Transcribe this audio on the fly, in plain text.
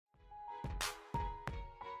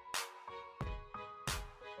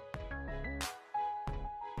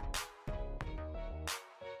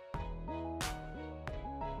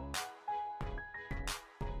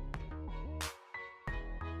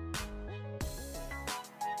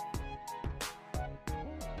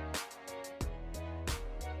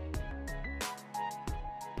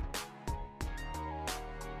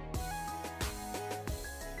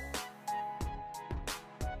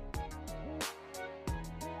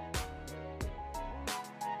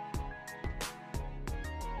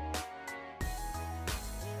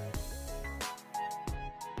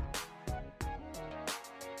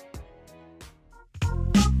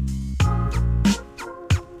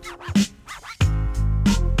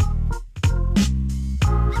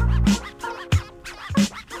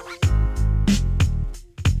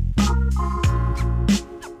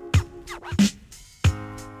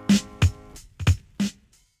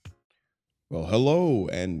Hello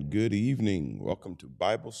and good evening. Welcome to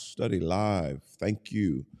Bible Study Live. Thank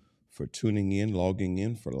you for tuning in, logging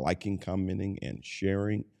in, for liking, commenting, and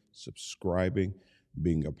sharing, subscribing,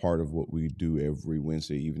 being a part of what we do every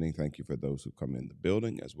Wednesday evening. Thank you for those who come in the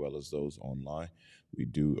building as well as those online. We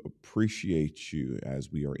do appreciate you as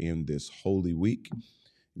we are in this Holy Week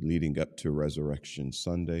leading up to Resurrection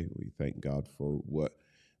Sunday. We thank God for what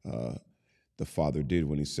the Father did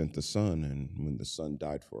when he sent the Son and when the Son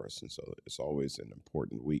died for us. And so it's always an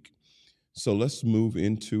important week. So let's move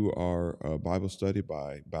into our Bible study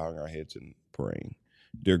by bowing our heads and praying.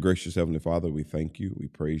 Dear gracious Heavenly Father, we thank you, we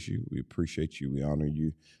praise you, we appreciate you, we honor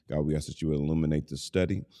you. God, we ask that you would illuminate the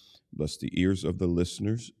study. Bless the ears of the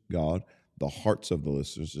listeners, God, the hearts of the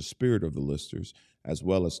listeners, the spirit of the listeners, as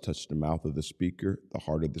well as touch the mouth of the speaker, the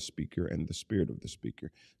heart of the speaker, and the spirit of the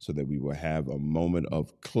speaker, so that we will have a moment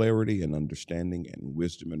of clarity and understanding, and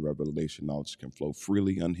wisdom and revelation knowledge can flow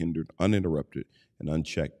freely, unhindered, uninterrupted, and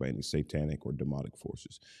unchecked by any satanic or demonic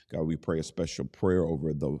forces. God, we pray a special prayer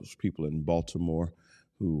over those people in Baltimore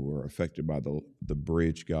who were affected by the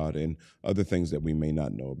bridge, God, and other things that we may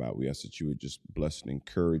not know about. We ask that you would just bless and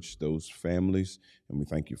encourage those families, and we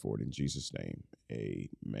thank you for it in Jesus' name.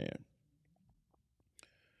 Amen.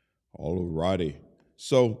 All righty.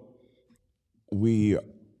 So we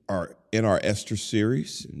are in our Esther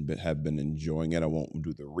series and have been enjoying it. I won't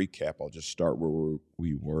do the recap. I'll just start where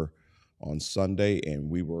we were on Sunday, and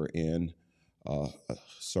we were in a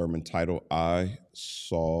sermon titled, I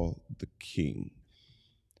Saw the King.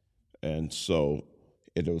 And so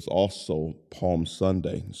it was also Palm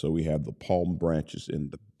Sunday. So we have the palm branches in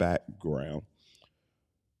the background,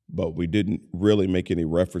 but we didn't really make any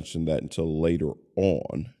reference in that until later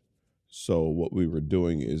on. So what we were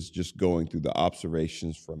doing is just going through the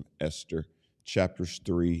observations from Esther, chapters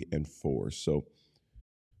 3 and 4. So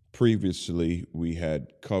previously we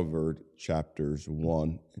had covered chapters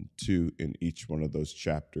 1 and 2, and each one of those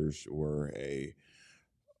chapters were a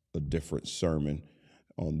different sermon.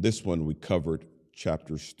 On this one, we covered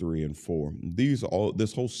chapters 3 and 4.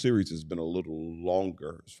 This whole series has been a little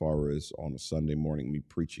longer as far as on a Sunday morning, me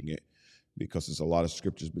preaching it, because it's a lot of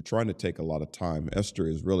scriptures, but trying to take a lot of time. Esther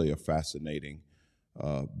is really a fascinating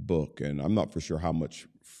book, and I'm not for sure how much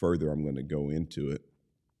further I'm going to go into it.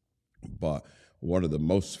 But one of the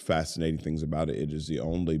most fascinating things about it, it is the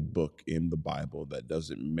only book in the Bible that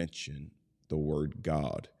doesn't mention the word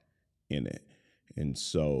God in it. And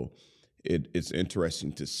so it's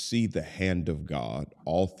interesting to see the hand of God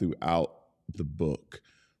all throughout the book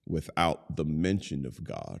without the mention of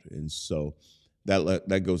God. And so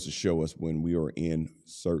that goes to show us when we are in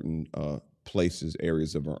certain places,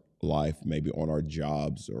 areas of our life, maybe on our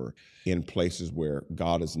jobs or in places where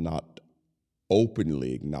God is not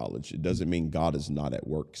openly acknowledged. It doesn't mean God is not at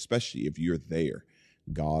work, especially if you're there.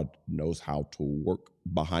 God knows how to work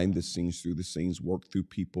behind the scenes, through the scenes, work through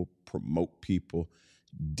people, promote people,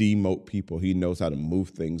 demote people. He knows how to move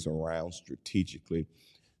things around strategically.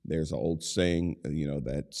 There's an old saying,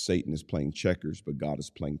 that Satan is playing checkers, but God is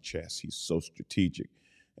playing chess. He's so strategic.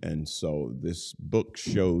 And so this book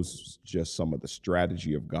shows just some of the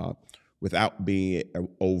strategy of God without being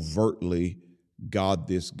overtly God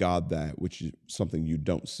this, God that, which is something you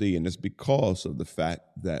don't see. And it's because of the fact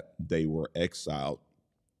that they were exiled.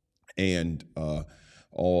 And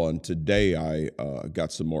on today, I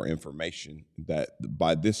got some more information that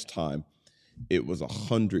by this time, it was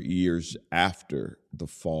 100 years after the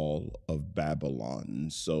fall of Babylon.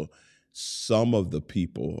 And so some of the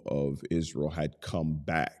people of Israel had come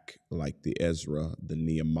back, like the Ezra, the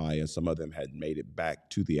Nehemiah. Some of them had made it back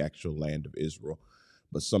to the actual land of Israel,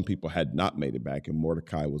 but some people had not made it back. And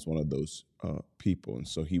Mordecai was one of those people. And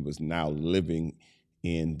so he was now living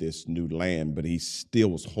in this new land, but he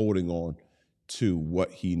still was holding on to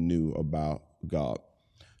what he knew about God.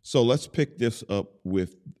 So let's pick this up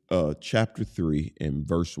with chapter 3 and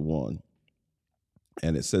verse 1.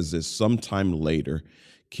 And it says this: sometime later,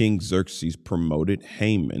 King Xerxes promoted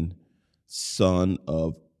Haman, son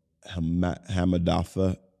of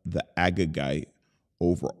Hammedatha the Agagite,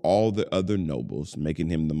 over all the other nobles, making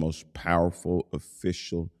him the most powerful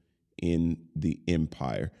official in the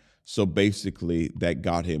empire. So basically, that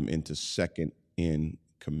got him into second in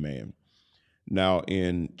command. Now,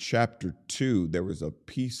 in chapter 2, there was a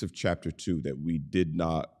piece of chapter 2 that we did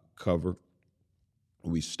not cover.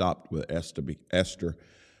 We stopped with Esther. Esther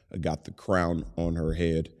got the crown on her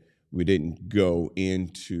head. We didn't go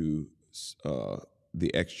into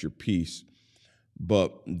the extra piece,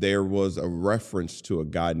 but there was a reference to a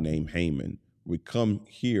guy named Haman. We come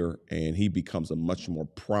here, and he becomes a much more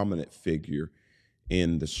prominent figure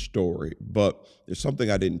in the story. But there's something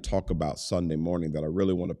I didn't talk about Sunday morning that I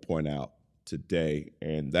really want to point out today,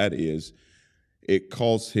 and that is it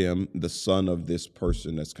calls him the son of this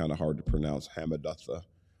person that's kind of hard to pronounce, Hamadatha,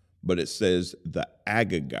 but it says the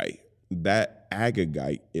Agagite. That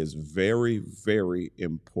Agagite is very, very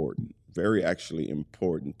important, very actually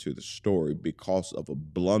important to the story because of a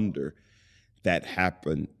blunder that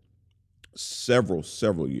happened several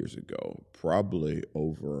years ago, probably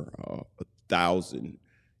over 1,000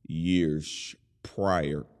 years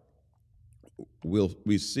prior.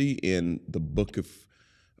 We see in the book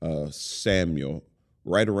of Samuel,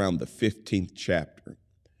 right around the 15th chapter,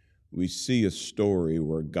 we see a story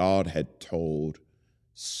where God had told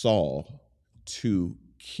Saul to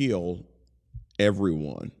kill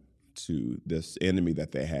everyone, to this enemy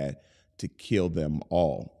that they had, to kill them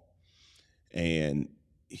all. And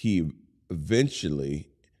he eventually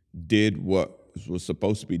did what was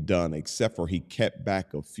supposed to be done, except for he kept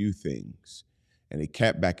back a few things. And he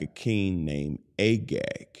kept back a king named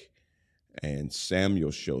Agag. And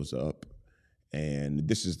Samuel shows up. And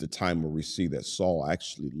this is the time where we see that Saul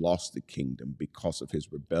actually lost the kingdom because of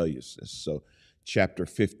his rebelliousness. So chapter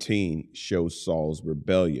 15 shows Saul's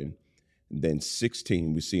rebellion. And then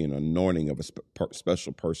 16, we see an anointing of a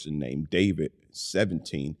special person named David.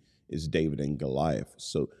 17 is David and Goliath.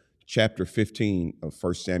 So chapter 15 of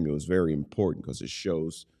 1 Samuel is very important because it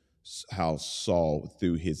shows how Saul,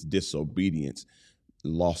 through his disobedience,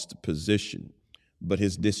 lost position. But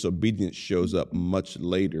his disobedience shows up much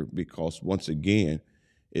later because, once again,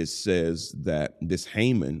 it says that this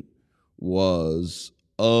Haman was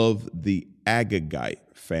of the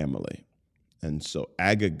Agagite family. And so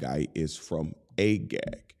Agagite is from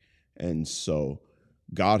Agag. And so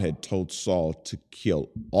God had told Saul to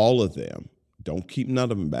kill all of them. Don't keep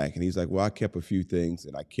none of them back. And he's like, well, I kept a few things,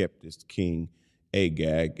 and I kept this king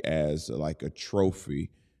Agag as like a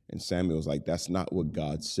trophy. And Samuel's like, that's not what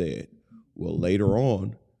God said. Well, later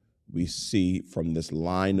on, we see from this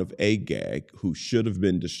line of Agag, who should have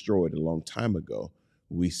been destroyed a long time ago,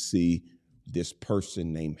 we see this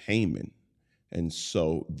person named Haman. And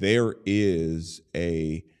so there is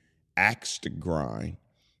a axe to grind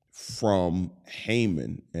from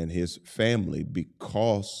Haman and his family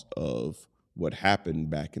because of what happened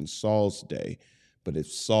back in Saul's day. But if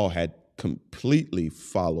Saul had completely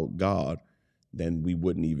followed God, then we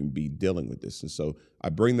wouldn't even be dealing with this. And so I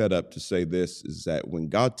bring that up to say this, is that when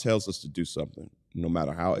God tells us to do something, no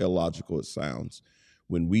matter how illogical it sounds,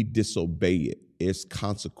 when we disobey it, it's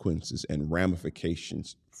consequences and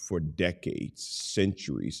ramifications for decades,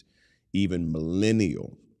 centuries, even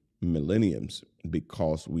millenniums,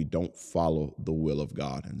 because we don't follow the will of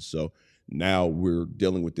God. And so now we're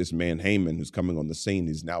dealing with this man Haman who's coming on the scene.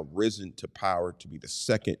 He's now risen to power to be the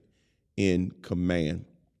second in command.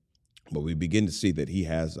 But we begin to see that he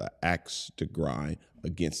has an axe to grind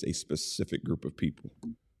against a specific group of people.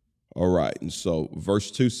 All right. And so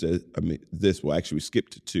verse 2 says, this will actually skip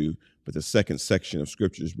to 2, but the second section of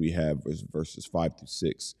scriptures we have is verses 5 through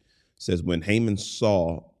 6. It says, when Haman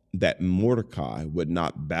saw that Mordecai would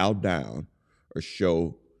not bow down or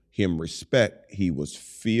show him respect, he was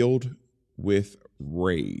filled with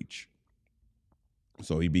rage.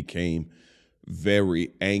 So he became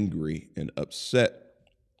very angry and upset.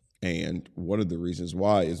 And one of the reasons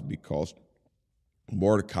why is because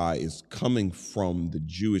Mordecai is coming from the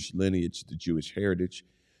Jewish lineage, the Jewish heritage,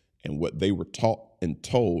 and what they were taught and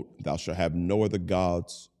told, thou shalt have no other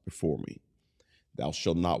gods before me. Thou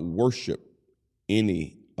shalt not worship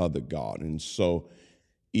any other God. And so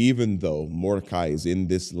even though Mordecai is in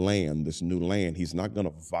this land, this new land, he's not going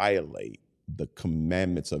to violate the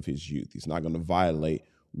commandments of his youth. He's not going to violate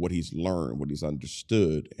what he's learned, what he's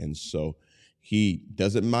understood. And so he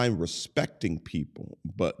doesn't mind respecting people,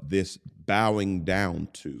 but this bowing down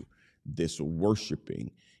to, this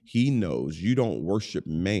worshiping, he knows you don't worship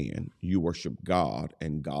man, you worship God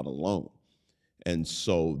and God alone. And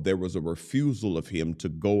so there was a refusal of him to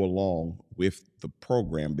go along with the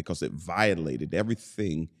program because it violated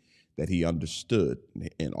everything that he understood.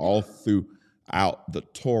 And all throughout the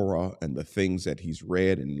Torah and the things that he's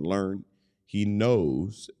read and learned, he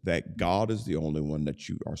knows that God is the only one that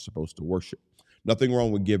you are supposed to worship. Nothing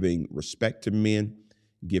wrong with giving respect to men,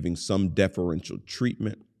 giving some deferential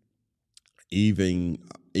treatment, even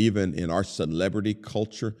in our celebrity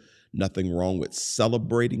culture, nothing wrong with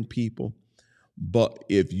celebrating people. But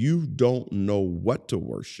if you don't know what to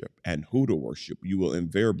worship and who to worship, you will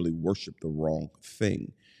invariably worship the wrong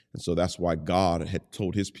thing. And so that's why God had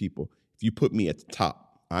told his people, if you put me at the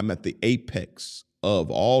top, I'm at the apex of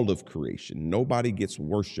all of creation. Nobody gets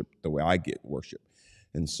worshiped the way I get worshiped.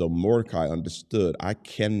 And so Mordecai understood, I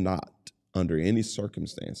cannot, under any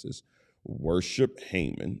circumstances, Worship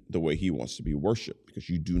Haman the way he wants to be worshiped, because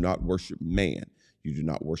you do not worship man. You do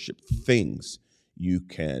not worship things. You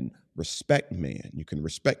can respect man. You can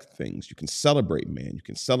respect things. You can celebrate man. You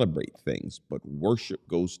can celebrate things. But worship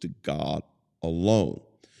goes to God alone.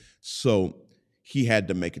 So he had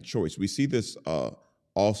to make a choice. We see this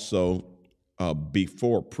also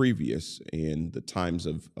previous in the times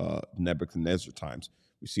of Nebuchadnezzar times.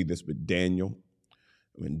 We see this with Daniel.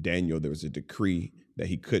 When Daniel, there was a decree that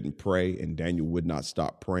he couldn't pray, and Daniel would not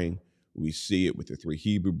stop praying. We see it with the 3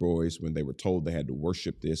 Hebrew boys when they were told they had to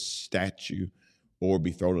worship this statue or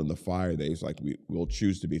be thrown in the fire. They was like, we'll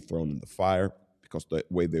choose to be thrown in the fire, because the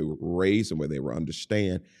way they were raised and where they were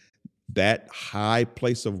understand, that high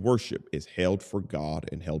place of worship is held for God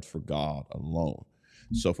and held for God alone.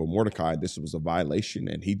 So for Mordecai, this was a violation,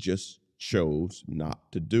 and he just chose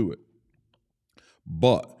not to do it.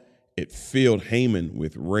 But it filled Haman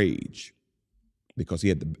with rage, because he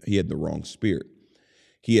had the wrong spirit.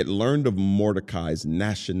 He had learned of Mordecai's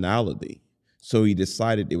nationality, so he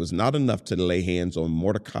decided it was not enough to lay hands on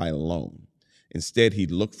Mordecai alone. Instead, he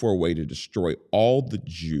looked for a way to destroy all the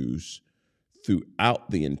Jews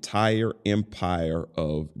throughout the entire empire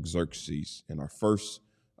of Xerxes. In our first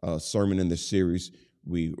sermon in this series,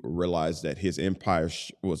 we realized that his empire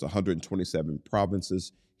was 127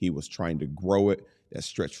 provinces. He was trying to grow it. That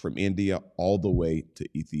stretched from India all the way to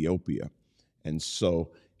Ethiopia. And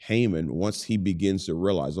so Haman, once he begins to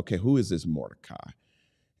realize, okay, who is this Mordecai?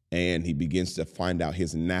 And he begins to find out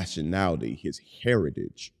his nationality, his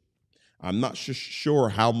heritage. I'm not sure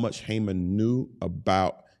how much Haman knew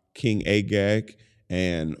about King Agag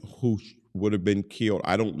and who would have been killed.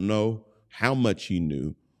 I don't know how much he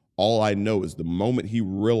knew. All I know is the moment he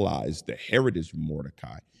realized the heritage of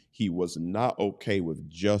Mordecai, he was not okay with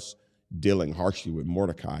just dealing harshly with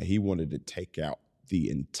Mordecai. He wanted to take out the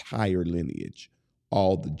entire lineage,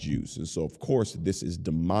 all the Jews. And so, of course, this is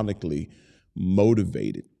demonically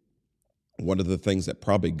motivated. One of the things that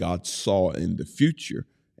probably God saw in the future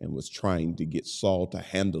and was trying to get Saul to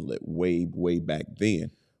handle it way, way back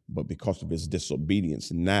then. But because of his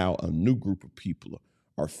disobedience, now a new group of people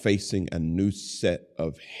are facing a new set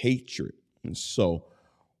of hatred. And so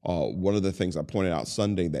one of the things I pointed out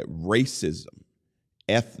Sunday, that racism,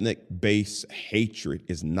 ethnic-based hatred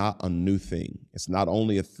is not a new thing. It's not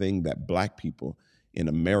only a thing that Black people in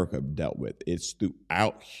America have dealt with. It's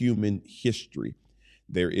throughout human history.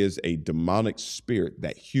 There is a demonic spirit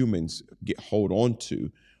that humans hold on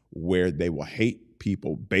to, where they will hate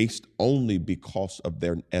people based only because of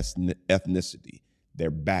their ethnicity,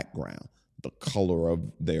 their background, the color of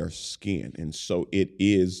their skin. And so it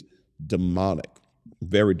is demonic.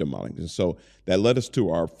 Very demonic. And so that led us to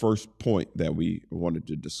our first point that we wanted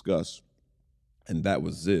to discuss, and that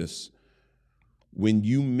was this. When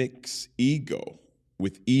you mix ego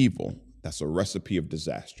with evil, that's a recipe of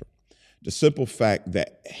disaster. The simple fact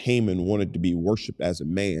that Haman wanted to be worshipped as a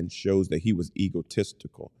man shows that he was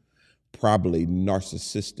egotistical, probably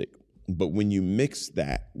narcissistic. But when you mix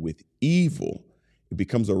that with evil, it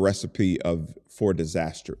becomes a recipe for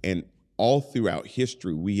disaster. And all throughout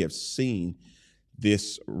history, we have seen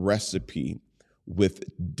this recipe with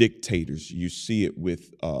dictators. You see it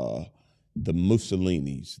with the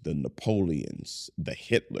Mussolinis, the Napoleons, the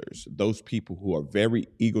Hitlers, those people who are very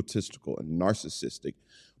egotistical and narcissistic.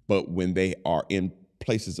 But when they are in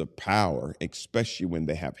places of power, especially when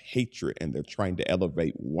they have hatred and they're trying to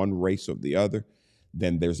elevate one race or the other,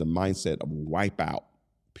 then there's a mindset of wipe out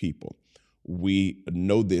people. We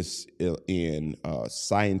know this in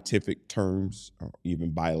scientific terms, or even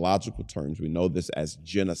biological terms. We know this as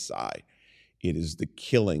genocide. It is the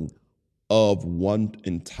killing of one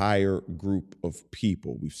entire group of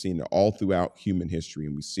people. We've seen it all throughout human history,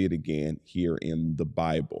 and we see it again here in the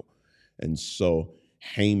Bible. And so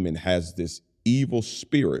Haman has this evil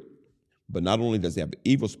spirit, but not only does he have an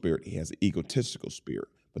evil spirit, he has an egotistical spirit.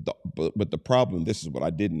 But the problem, this is what I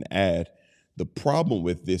didn't add, the problem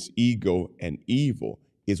with this ego and evil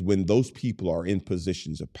is when those people are in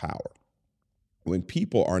positions of power. When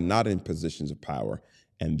people are not in positions of power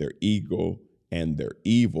and their ego and their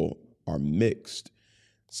evil are mixed,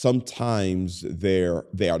 sometimes they are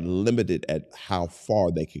limited at how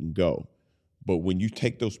far they can go. But when you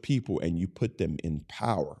take those people and you put them in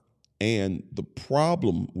power, and the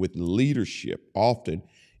problem with leadership often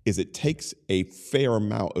is it takes a fair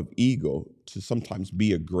amount of ego to sometimes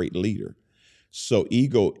be a great leader. So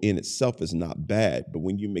ego in itself is not bad, but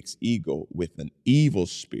when you mix ego with an evil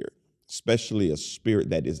spirit, especially a spirit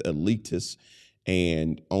that is elitist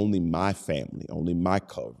and only my family, only my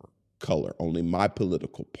color, only my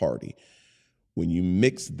political party, when you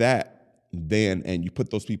mix that, then, and you put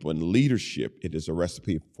those people in leadership, it is a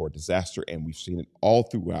recipe for disaster, and we've seen it all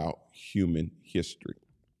throughout human history.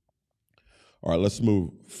 All right, let's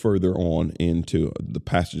move further on into the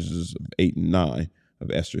passages of 8 and 9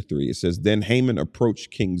 of Esther 3. It says, Then Haman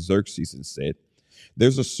approached King Xerxes and said,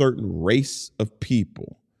 There's a certain race of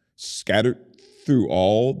people scattered through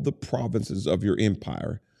all the provinces of your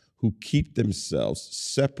empire who keep themselves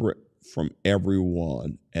separate from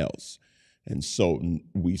everyone else. And so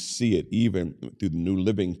we see it even through the New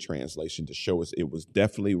Living Translation to show us it was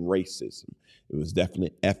definitely racism. It was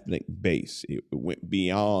definitely ethnic based. It went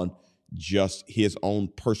beyond just his own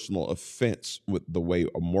personal offense with the way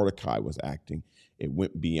Mordecai was acting. It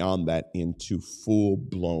went beyond that into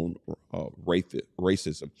full-blown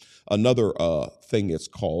racism. Another thing it's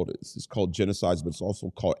called genocide, but it's also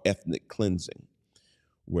called ethnic cleansing,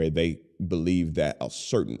 where they believe that a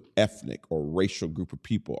certain ethnic or racial group of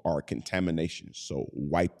people are a contamination. So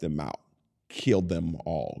wipe them out, kill them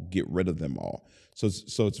all, get rid of them all. So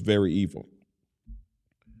it's very evil.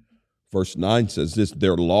 Verse 9 says this,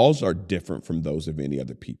 Their laws are different from those of any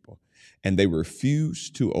other people, and they refuse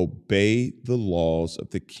to obey the laws of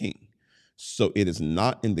the king. So it is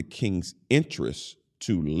not in the king's interest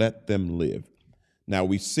to let them live. Now,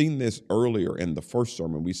 we've seen this earlier in the first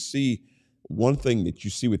sermon. We see one thing that you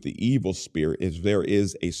see with the evil spirit is there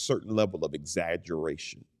is a certain level of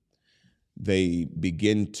exaggeration. They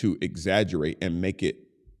begin to exaggerate and make it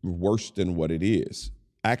worse than what it is,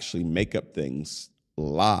 actually make up things,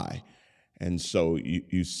 lie. And so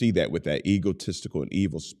you see that with that egotistical and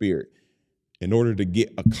evil spirit. In order to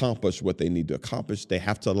accomplish what they need to accomplish, they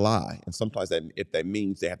have to lie. And sometimes if that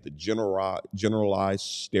means they have to generalize,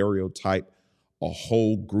 stereotype a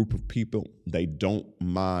whole group of people, they don't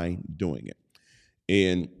mind doing it.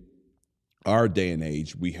 In our day and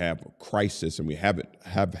age, we have a crisis, and we have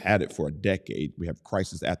had it for a decade. We have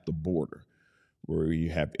crisis at the border, where you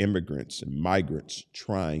have immigrants and migrants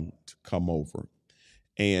trying to come over.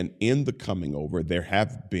 And in the coming over, there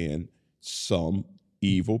have been some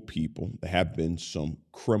evil people. There have been some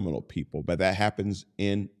criminal people, but that happens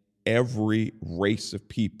in every race of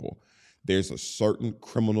people. There's a certain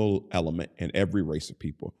criminal element in every race of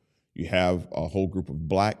people. You have a whole group of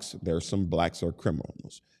blacks. There are some blacks that are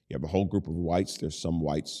criminals. You have a whole group of whites. There's some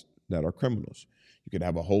whites that are criminals. You could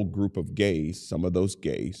have a whole group of gays. Some of those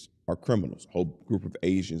gays are criminals. A whole group of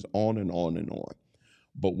Asians, on and on and on.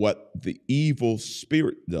 But what the evil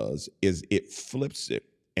spirit does is it flips it,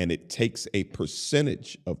 and it takes a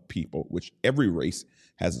percentage of people, which every race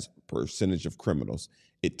has a percentage of criminals.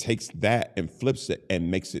 It takes that and flips it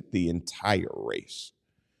and makes it the entire race.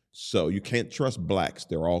 So you can't trust blacks.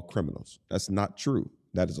 They're all criminals. That's not true.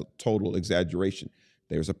 That is a total exaggeration.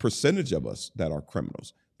 There's a percentage of us that are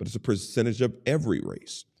criminals, but it's a percentage of every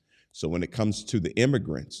race. So when it comes to the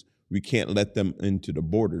immigrants, we can't let them into the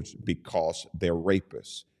borders because they're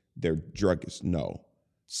rapists, they're druggists. No,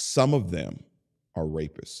 some of them are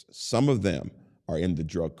rapists. Some of them are in the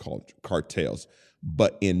drug cartels.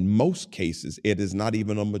 But in most cases, it is not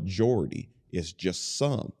even a majority. It's just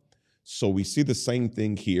some. So we see the same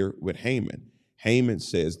thing here with Haman. Haman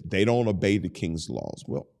says they don't obey the king's laws.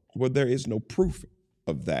 Well, there is no proof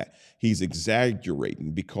of that. He's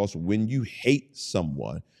exaggerating, because when you hate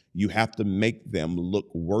someone, you have to make them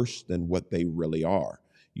look worse than what they really are.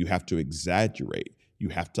 You have to exaggerate. You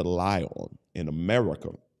have to lie on. In America,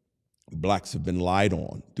 blacks have been lied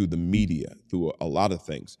on through the media, through a lot of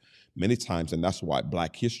things. Many times, and that's why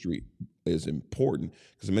Black history is important,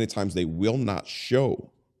 because many times they will not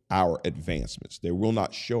show our advancements. They will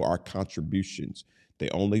not show our contributions. They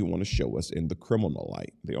only want to show us in the criminal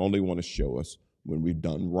light. They only want to show us when we've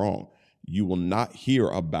done wrong. You will not hear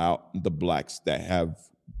about the blacks that have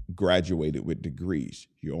graduated with degrees.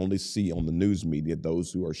 You only see on the news media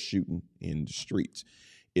those who are shooting in the streets.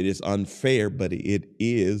 It is unfair, but it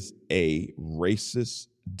is a racist,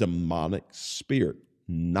 demonic spirit.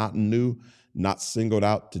 Not new, not singled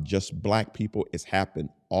out to just Black people. It's happened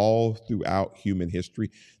all throughout human history.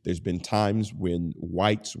 There's been times when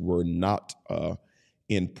whites were not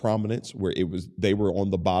in prominence, where they were on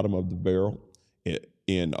the bottom of the barrel.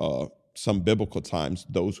 In some biblical times,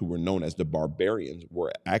 those who were known as the barbarians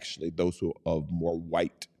were actually those who of more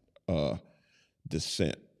white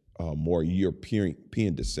descent, more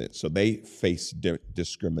European descent. So they face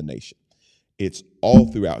discrimination. It's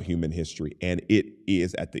all throughout human history, and it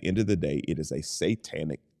is, at the end of the day, it is a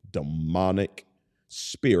satanic, demonic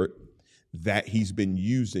spirit that he's been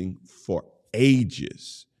using for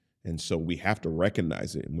ages. And so we have to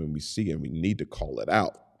recognize it, and when we see it, we need to call it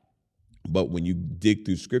out. But when you dig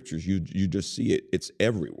through scriptures, you just see it. It's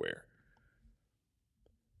everywhere.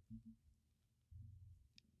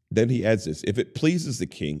 Then he adds this: if it pleases the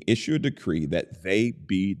king, issue a decree that they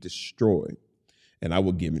be destroyed, and I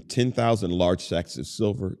will give 10,000 large sacks of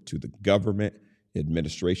silver to the government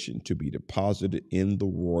administration to be deposited in the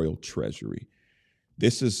royal treasury.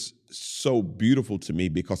 This is so beautiful to me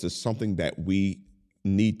because it's something that we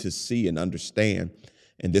need to see and understand.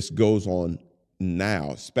 And this goes on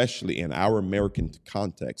now, especially in our American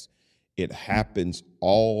context. It happens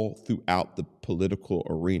all throughout the political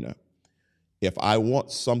arena. If I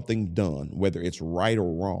want something done, whether it's right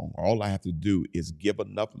or wrong, all I have to do is give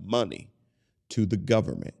enough money to the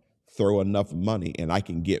government, throw enough money, and I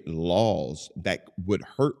can get laws that would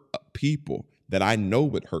hurt people, that I know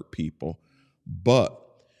would hurt people. But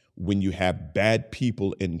when you have bad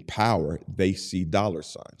people in power, they see dollar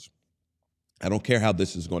signs. I don't care how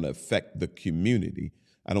this is going to affect the community.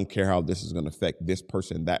 I don't care how this is going to affect this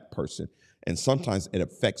person, that person. And sometimes it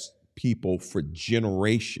affects people for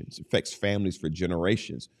generations, affects families for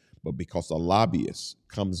generations. But because a lobbyist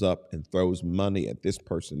comes up and throws money at this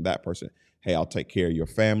person, that person, hey, I'll take care of your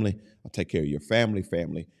family. I'll take care of your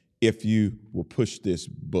family, if you will push this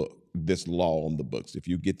law on the books. If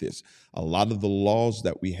you get this, a lot of the laws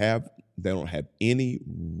that we have, they don't have any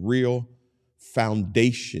real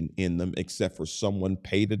foundation in them except for someone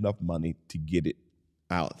paid enough money to get it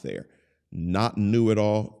out there. Not new at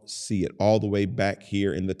all. See it all the way back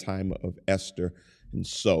here in the time of Esther. And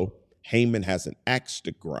so Haman has an axe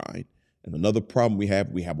to grind. And another problem we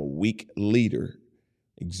have a weak leader,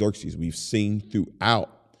 Xerxes. We've seen throughout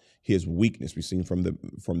his weakness. We've seen from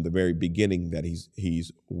the very beginning that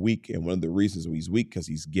he's weak. And one of the reasons he's weak because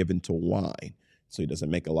he's given to wine. So he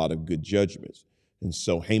doesn't make a lot of good judgments. And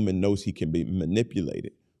so Haman knows he can be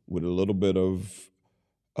manipulated with a little bit of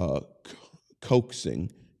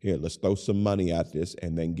coaxing. Here, let's throw some money at this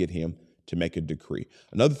and then get him to make a decree.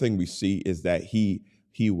 Another thing we see is that he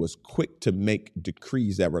was quick to make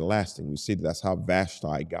decrees that were lasting. We see that's how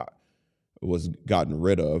Vashti was gotten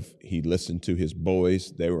rid of. He listened to his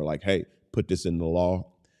boys. They were like, hey, put this in the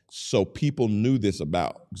law. So people knew this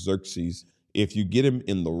about Xerxes. If you get him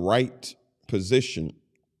in the right position,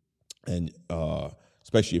 and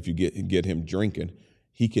especially if you get him drinking,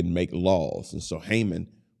 he can make laws. And so Haman,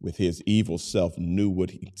 with his evil self, knew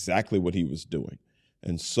exactly what he was doing.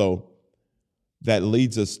 And so that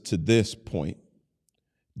leads us to this point.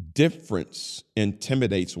 Difference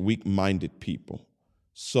intimidates weak-minded people.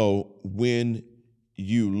 So when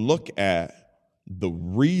you look at the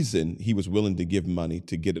reason he was willing to give money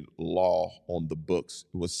to get a law on the books,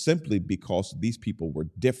 it was simply because these people were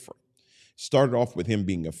different. Started off with him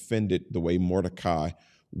being offended the way Mordecai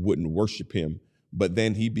wouldn't worship him, but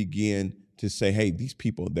then he began to say, hey, these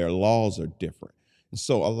people, their laws are different. And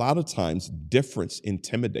so a lot of times difference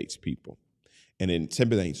intimidates people, and it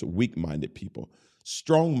intimidates weak-minded people.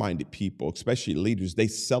 Strong-minded people, especially leaders, they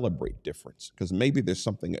celebrate difference because maybe there's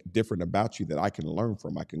something different about you that I can learn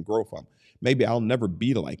from, I can grow from. Maybe I'll never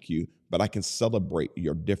be like you, but I can celebrate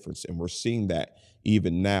your difference. And we're seeing that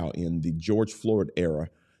even now in the George Floyd era.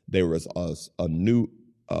 There was a new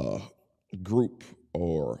group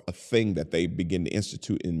or a thing that they begin to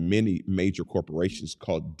institute in many major corporations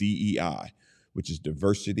called DEI, which is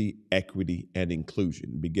diversity, equity, and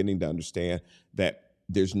inclusion. Beginning to understand that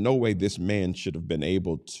there's no way this man should have been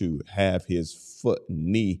able to have his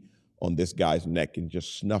knee on this guy's neck and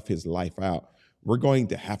just snuff his life out. We're going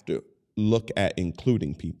to have to look at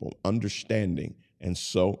including people, understanding. And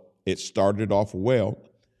so it started off well.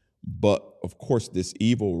 But of course, this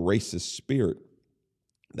evil racist spirit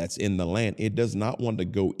that's in the land, it does not want to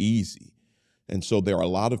go easy. And so there are a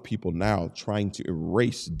lot of people now trying to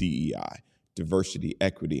erase DEI, diversity,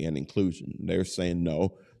 equity, and inclusion. They're saying,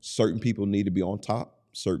 no, certain people need to be on top,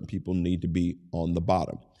 certain people need to be on the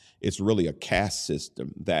bottom. It's really a caste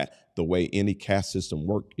system that the way any caste system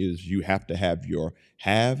works is you have to have your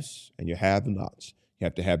haves and your have-nots. You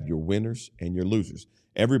have to have your winners and your losers.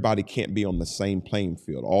 Everybody can't be on the same playing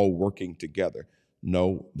field, all working together.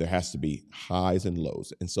 No, there has to be highs and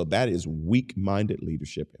lows. And so that is weak-minded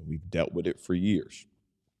leadership, and we've dealt with it for years.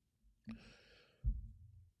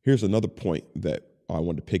 Here's another point that I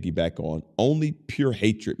want to piggyback on. Only pure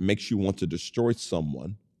hatred makes you want to destroy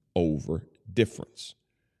someone over difference.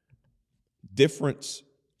 Difference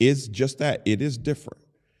is just that. It is different.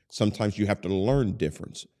 Sometimes you have to learn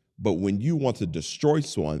difference. But when you want to destroy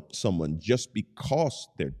someone just because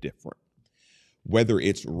they're different, whether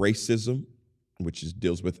it's racism, which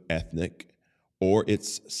deals with ethnic, or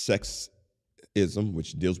it's sexism,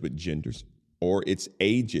 which deals with genders, or it's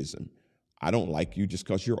ageism. I don't like you just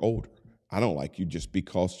because you're older. I don't like you just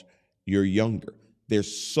because you're younger.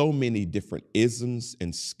 There's so many different isms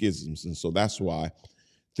and schisms. And so that's why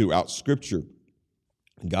throughout Scripture,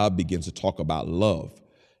 God begins to talk about love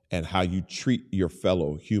and how you treat your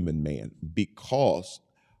fellow human man, because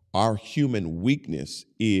our human weakness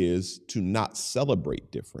is to not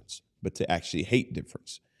celebrate difference, but to actually hate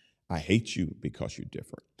difference. I hate you because you're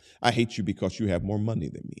different. I hate you because you have more money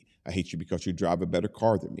than me. I hate you because you drive a better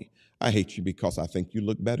car than me. I hate you because I think you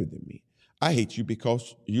look better than me. I hate you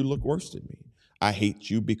because you look worse than me. I hate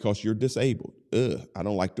you because you're disabled. Ugh, I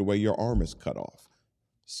don't like the way your arm is cut off.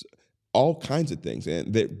 So, all kinds of things.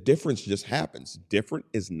 And the difference just happens. Different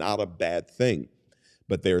is not a bad thing,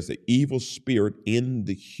 but there's an evil spirit in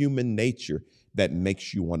the human nature that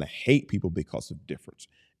makes you want to hate people because of difference.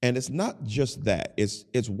 And it's not just that.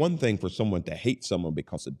 It's one thing for someone to hate someone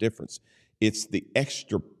because of difference. It's the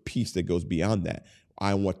extra piece that goes beyond that.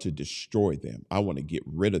 I want to destroy them. I want to get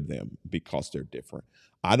rid of them because they're different.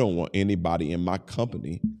 I don't want anybody in my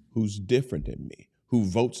company who's different than me, who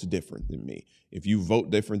votes different than me. If you vote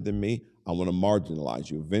different than me, I want to marginalize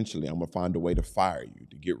you. Eventually, I'm going to find a way to fire you,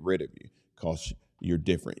 to get rid of you, because you're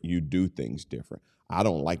different. You do things different. I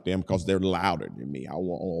don't like them because they're louder than me. I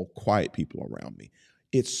want all quiet people around me.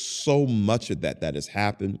 It's so much of that has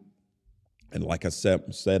happened. And like I said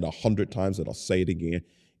 100 times, and I'll say it again,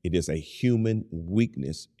 it is a human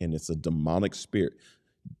weakness, and it's a demonic spirit.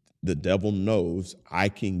 The devil knows I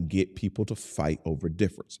can get people to fight over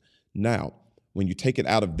difference. Now, when you take it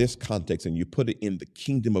out of this context and you put it in the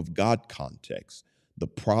kingdom of God context, the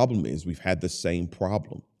problem is we've had the same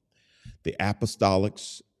problem. The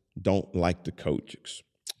apostolics don't like the Kojics.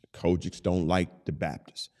 Kojics don't like the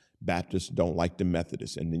Baptists. Baptists don't like the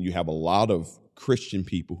Methodists. And then you have a lot of Christian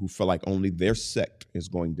people who feel like only their sect is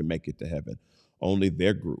going to make it to heaven, only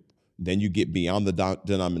their group. Then you get beyond the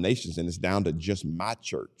denominations, and it's down to just my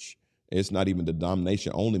church. It's not even the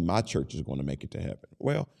denomination. Only my church is going to make it to heaven.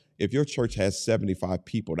 Well, if your church has 75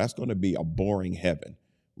 people, that's going to be a boring heaven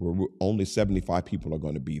where only 75 people are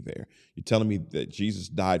going to be there. You're telling me that Jesus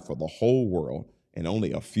died for the whole world and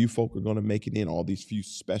only a few folk are going to make it in, all these few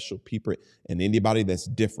special people, and anybody that's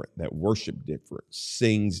different, that worship different,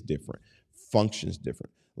 sings different, functions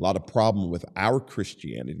different. A lot of problem with our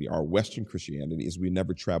Christianity, our Western Christianity, is we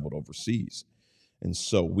never traveled overseas. And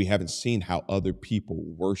so we haven't seen how other people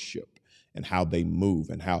worship and how they move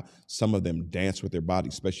and how some of them dance with their body,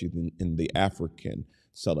 especially in the African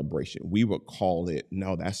celebration. We would call it,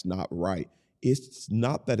 no, that's not right. It's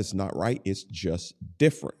not that it's not right. It's just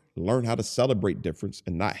different. Learn how to celebrate difference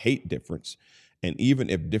and not hate difference. And even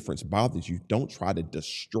if difference bothers you, don't try to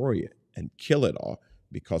destroy it and kill it all,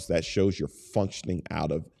 because that shows you're functioning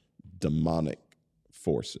out of demonic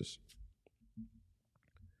forces.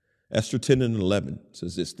 Esther 10 and 11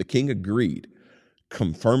 says this: the king agreed,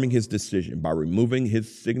 confirming his decision by removing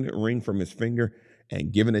his signet ring from his finger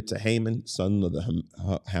and giving it to Haman, son of the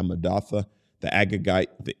Hammedatha, the Agagite,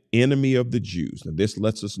 the enemy of the Jews. Now, this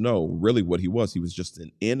lets us know really what he was. He was just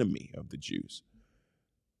an enemy of the Jews.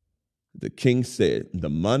 The king said, the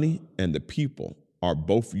money and the people are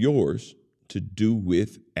both yours to do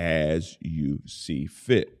with as you see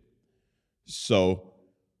fit. So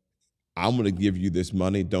I'm going to give you this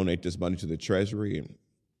money, donate this money to the treasury.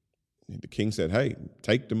 And the king said, hey,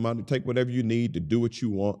 take the money, take whatever you need to do what you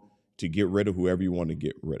want to get rid of whoever you want to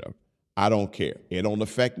get rid of. I don't care. It don't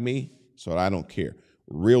affect me, so I don't care.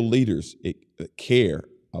 Real leaders care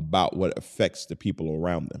about what affects the people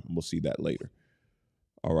around them. We'll see that later.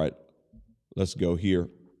 All right, let's go here.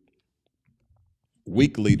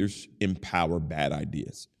 Weak leaders empower bad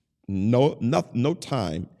ideas. No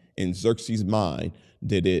time in Xerxes' mind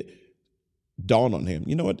did it dawn on him,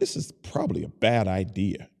 you know what, this is probably a bad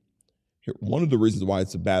idea. Here, one of the reasons why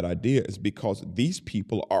it's a bad idea is because these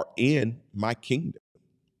people are in my kingdom.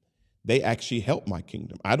 They actually help my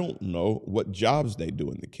kingdom. I don't know what jobs they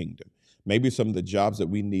do in the kingdom. Maybe some of the jobs that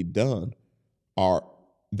we need done are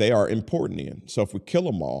important in. So if we kill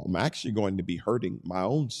them all, I'm actually going to be hurting my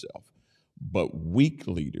own self. But weak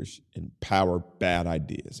leaders empower bad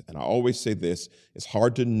ideas. And I always say this, it's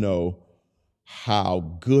hard to know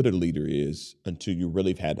how good a leader is until you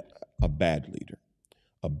really have had a bad leader.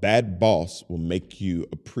 A bad boss will make you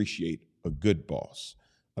appreciate a good boss.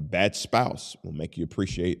 A bad spouse will make you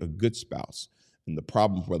appreciate a good spouse. And the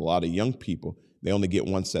problem with a lot of young people, they only get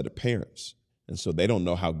one set of parents. And so they don't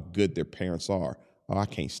know how good their parents are. Oh, I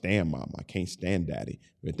can't stand mom. I can't stand daddy.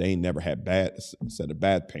 But they ain't never had a set of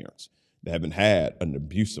bad parents. They haven't had an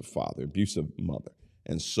abusive father, abusive mother.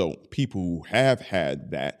 And so people who have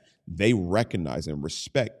had that, they recognize and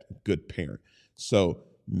respect a good parent. So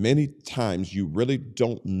many times you really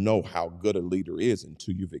don't know how good a leader is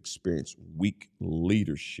until you've experienced weak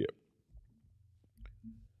leadership.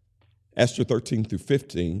 Esther 13 through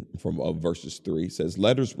 15 from verses 3 says,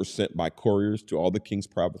 letters were sent by couriers to all the king's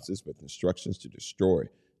provinces with instructions to destroy,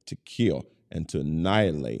 to kill, and to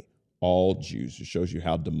annihilate all Jews. It shows you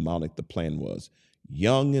how demonic the plan was.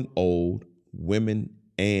 Young and old, women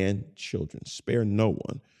and children, spare no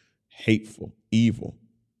one, hateful, evil.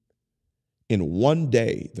 In one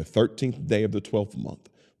day, the 13th day of the 12th month,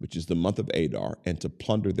 which is the month of Adar, and to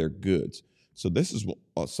plunder their goods. So this is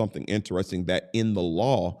something interesting that in the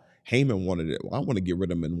law, Haman wanted it. Well, I want to get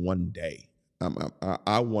rid of them in one day.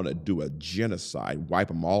 I want to do a genocide, wipe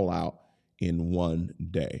them all out in one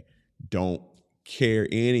day. Don't care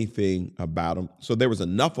anything about them. So there was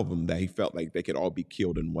enough of them that he felt like they could all be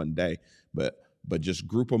killed in one day, but just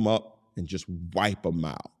group them up and just wipe them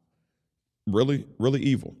out. Really, really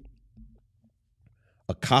evil.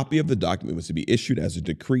 A copy of the document was to be issued as a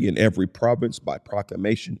decree in every province by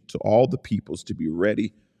proclamation to all the peoples to be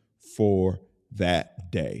ready for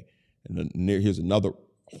that day. And then here's another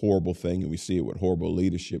horrible thing, and we see it with horrible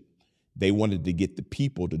leadership. They wanted to get the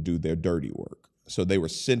people to do their dirty work. So they were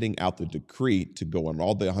sending out the decree to go on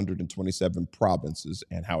all the 127 provinces,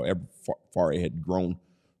 and however far it had grown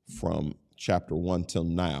from chapter 1 till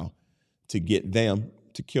now, to get them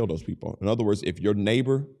to kill those people. In other words, if your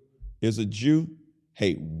neighbor is a Jew,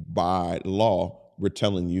 hey, by law, we're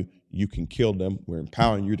telling you, you can kill them. We're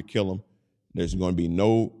empowering you to kill them. There's going to be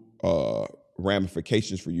no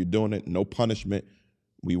ramifications for you doing it, no punishment.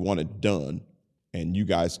 We want it done, and you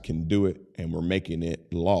guys can do it, and we're making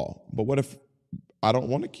it law. But what if I don't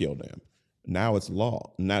want to kill them? Now it's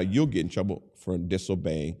law. Now you'll get in trouble for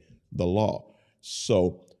disobeying the law.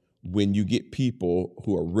 So when you get people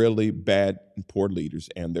who are really bad and poor leaders,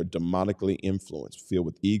 and they're demonically influenced, filled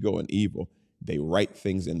with ego and evil, they write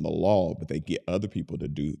things in the law, but they get other people to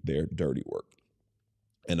do their dirty work.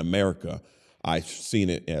 In America, I've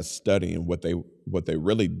seen it as studying what they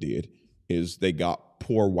really did is they got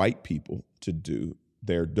poor white people to do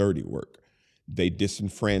their dirty work. They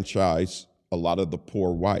disenfranchised a lot of the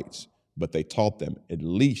poor whites, but they taught them, at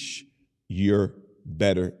least you're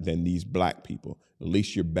better than these black people. At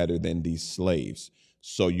least you're better than these slaves.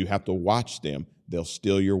 So you have to watch them. They'll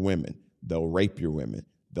steal your women. They'll rape your women.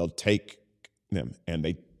 They'll take them. And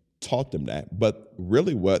they taught them that. But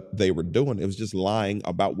really what they were doing, it was just lying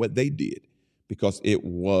about what they did, because it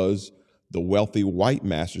was the wealthy white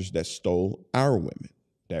masters that stole our women,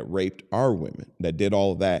 that raped our women, that did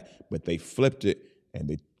all of that. But they flipped it, and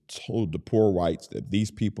they told the poor whites that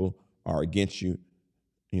these people are against you,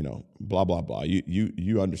 you know, blah, blah, blah.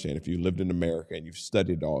 You understand. If you lived in America and you've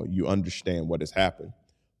studied all, you understand what has happened.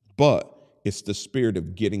 But it's the spirit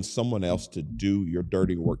of getting someone else to do your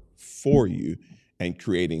dirty work for you and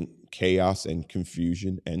creating chaos and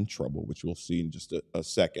confusion and trouble, which we'll see in just a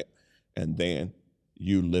second, and then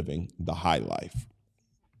you living the high life.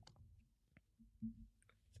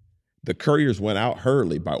 The couriers went out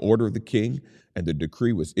hurriedly by order of the king, and the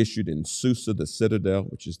decree was issued in Susa, the citadel,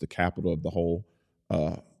 which is the capital of the whole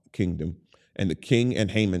kingdom. And the king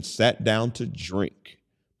and Haman sat down to drink,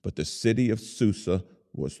 but the city of Susa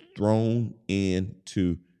was thrown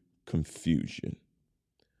into confusion.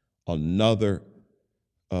 Another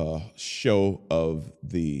show of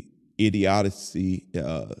the idiocy,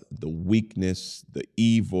 the weakness, the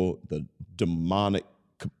evil, the demonic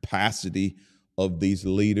capacity of these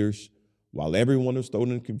leaders. While everyone is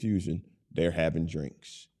thrown in confusion, they're having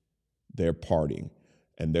drinks, they're partying.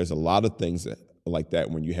 And there's a lot of things like that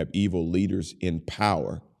when you have evil leaders in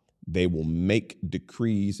power. They will make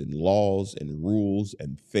decrees and laws and rules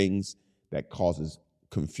and things that causes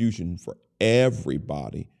confusion for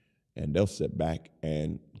everybody, and they'll sit back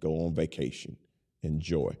and go on vacation,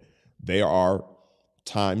 enjoy. There are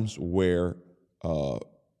times where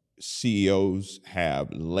CEOs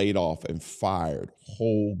have laid off and fired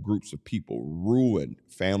whole groups of people, ruined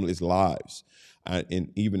families' lives.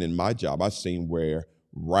 And even in my job, I've seen where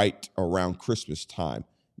right around Christmas time,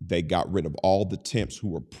 they got rid of all the temps who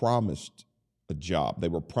were promised a job. They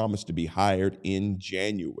were promised to be hired in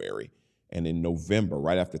January. And in November,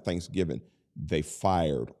 right after Thanksgiving, they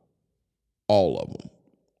fired all of them.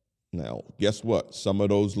 Now, guess what? Some of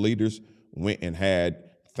those leaders went and had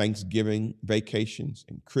Thanksgiving vacations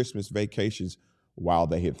and Christmas vacations while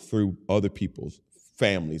they had threw other people's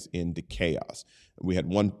families into chaos. We had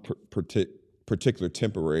one particular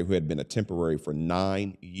temporary who had been a temporary for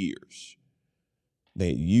 9 years. They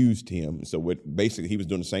had used him. So basically he was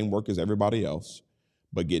doing the same work as everybody else,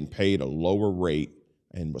 but getting paid a lower rate,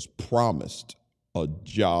 and was promised a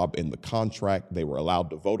job in the contract. They were allowed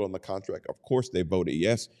to vote on the contract. Of course, they voted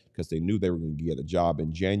yes, because they knew they were going to get a job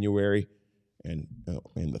in January. And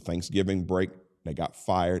in the Thanksgiving break, they got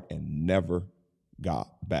fired and never got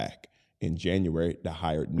back. in January to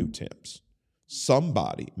hire new temps.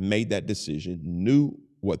 Somebody made that decision, knew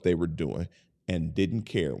what they were doing, and didn't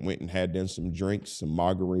care. Went and had them some drinks, some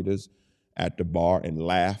margaritas at the bar and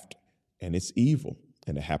laughed. And it's evil,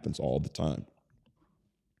 and it happens all the time.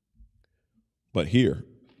 But here,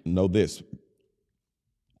 know this,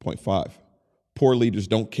 point 5. Poor leaders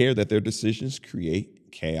don't care that their decisions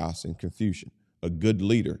create chaos and confusion. A good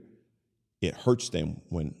leader, it hurts them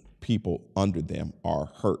when people under them are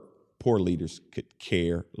hurt. Poor leaders could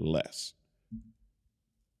care less.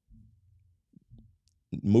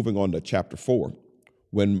 Moving on to chapter 4.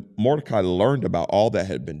 When Mordecai learned about all that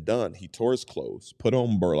had been done, he tore his clothes, put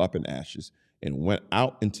on burlap and ashes, and went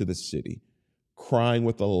out into the city, crying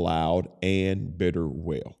with a loud and bitter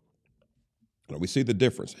wail. Now we see the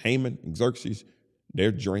difference. Haman, Xerxes,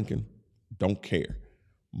 they're drinking, don't care.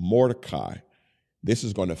 Mordecai, this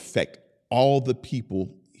is going to affect all the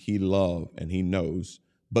people he loves and he knows,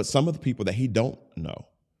 but some of the people that he don't know.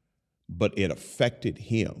 But it affected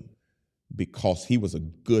him because he was a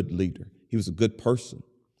good leader. He was a good person.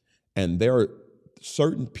 And there are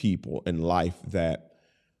certain people in life that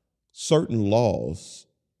certain laws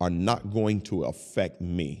are not going to affect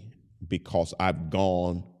me because I've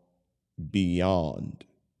gone beyond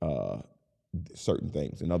certain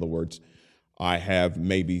things. In other words, I have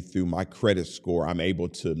maybe through my credit score, I'm able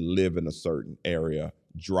to live in a certain area,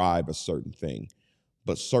 drive a certain thing.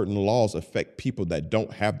 But certain laws affect people that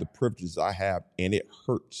don't have the privileges I have, and it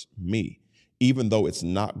hurts me. Even though it's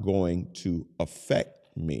not going to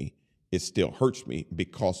affect me, it still hurts me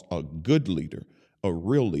because a good leader, a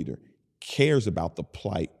real leader, cares about the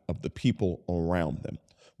plight of the people around them.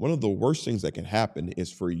 One of the worst things that can happen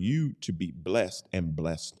is for you to be blessed and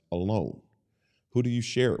blessed alone. Who do you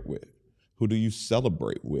share it with? Who do you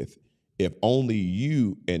celebrate with? If only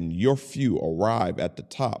you and your few arrive at the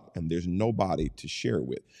top and there's nobody to share it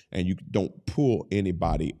with, and you don't pull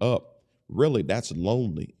anybody up, really, that's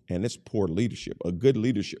lonely and it's poor leadership. A good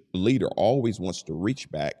leader always wants to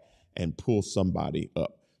reach back and pull somebody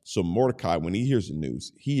up. So Mordecai, when he hears the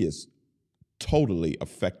news, he is totally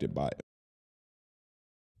affected by it.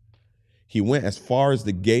 He went as far as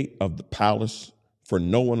the gate of the palace, for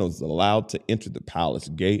no one was allowed to enter the palace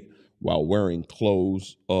gate while wearing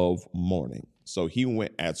clothes of mourning. So he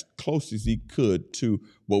went as close as he could to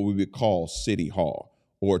what we would call City Hall,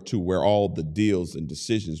 or to where all the deals and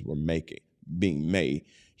decisions were being made.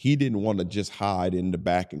 He didn't want to just hide in the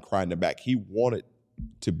back and cry in the back. He wanted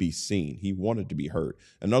to be seen. He wanted to be heard.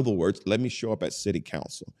 In other words, let me show up at city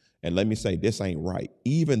council and let me say, this ain't right.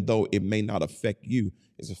 Even though it may not affect you,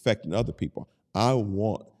 it's affecting other people. I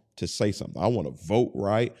want to say something. I want to vote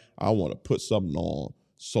right. I want to put something on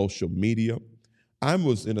social media. I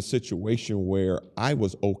was in a situation where I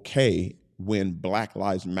was okay when Black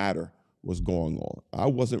Lives Matter was going on. I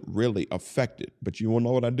wasn't really affected, but you want to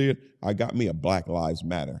know what I did? I got me a Black Lives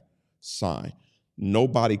Matter sign.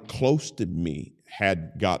 Nobody close to me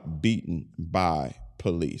had got beaten by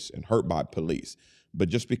police and hurt by police. But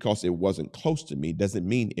just because it wasn't close to me doesn't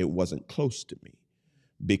mean it wasn't close to me,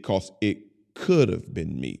 because it could have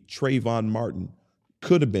been me. Trayvon Martin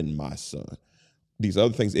could have been my son. These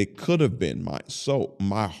other things, it could have been mine. So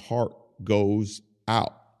my heart goes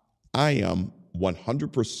out. I am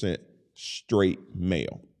 100% straight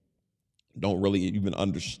male. Don't really even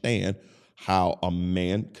understand how a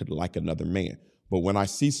man could like another man. But when I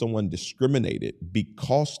see someone discriminated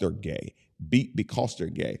because they're gay, beat because they're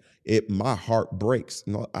gay, my heart breaks.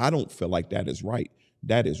 No, I don't feel like that is right.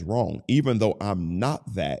 That is wrong. Even though I'm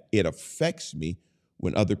not that, it affects me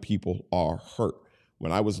when other people are hurt.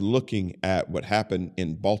 When I was looking at what happened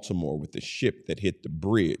in Baltimore with the ship that hit the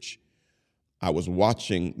bridge, I was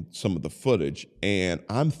watching some of the footage, and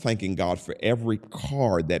I'm thanking God for every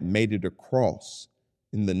car that made it across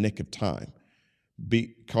in the nick of time.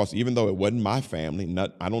 Because even though it wasn't my family,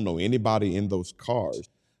 I don't know anybody in those cars,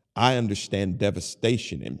 I understand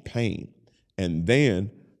devastation and pain. And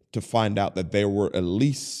then to find out that there were at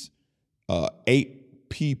least 8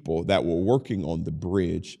 people that were working on the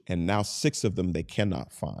bridge, and now 6 of them they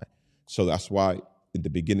cannot find. So that's why at the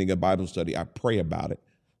beginning of Bible study, I pray about it.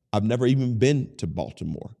 I've never even been to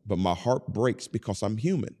Baltimore, but my heart breaks because I'm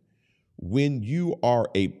human. When you are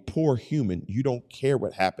a poor human, you don't care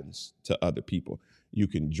what happens to other people. You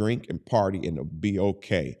can drink and party and it'll be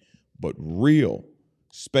okay. But real,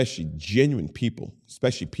 especially genuine people,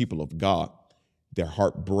 especially people of God, their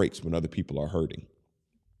heart breaks when other people are hurting.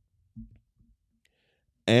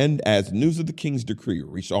 And as news of the king's decree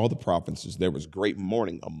reached all the provinces, there was great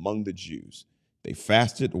mourning among the Jews. They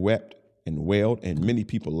fasted, wept, and wailed, and many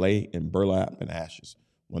people lay in burlap and ashes.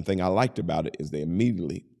 One thing I liked about it is they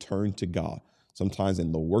immediately turned to God. Sometimes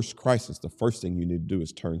in the worst crisis, the first thing you need to do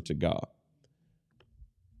is turn to God.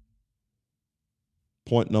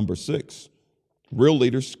 Point number 6, real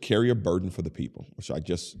leaders carry a burden for the people, which I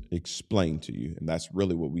just explained to you. And that's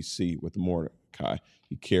really what we see with Mordecai.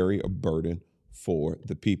 He carried a burden for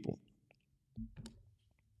the people.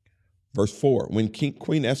 Verse 4, when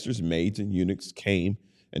Queen Esther's maids and eunuchs came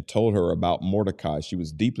and told her about Mordecai, she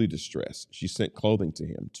was deeply distressed. She sent clothing to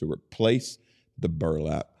him to replace the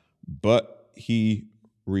burlap, but he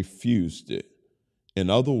refused it. In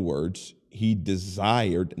other words, he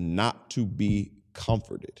desired not to be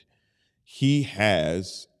comforted. He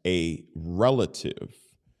has a relative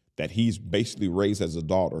that he's basically raised as a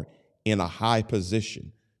daughter in a high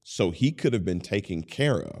position, so he could have been taken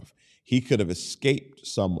care of. He could have escaped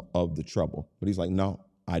some of the trouble, but he's like, no,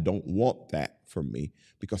 I don't want that for me,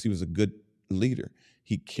 because he was a good leader.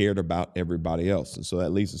 He cared about everybody else. And so that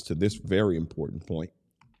leads us to this very important point.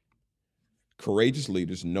 Courageous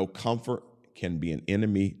leaders know comfort can be an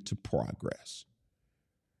enemy to progress.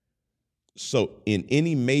 So in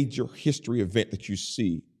any major history event that you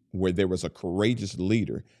see where there was a courageous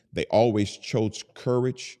leader, they always chose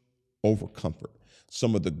courage over comfort.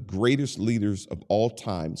 Some of the greatest leaders of all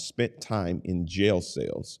time spent time in jail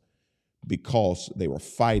cells because they were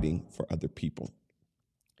fighting for other people.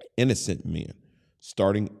 Innocent men,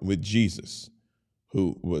 starting with Jesus,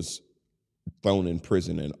 who was thrown in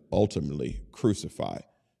prison and ultimately crucified.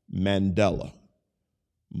 Mandela,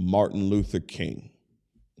 Martin Luther King,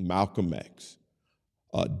 Malcolm X,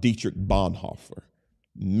 Dietrich Bonhoeffer.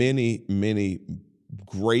 Many, many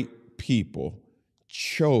great people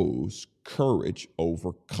chose courage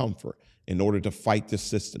over comfort in order to fight the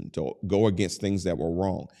system, to go against things that were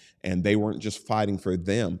wrong. And they weren't just fighting for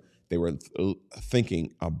them. They were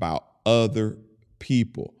thinking about other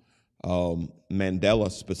people.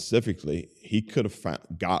 Mandela specifically, he could have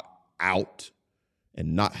got out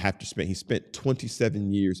and not have to spend. He spent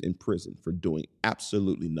 27 years in prison for doing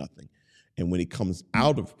absolutely nothing. And when he comes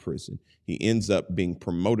out of prison, he ends up being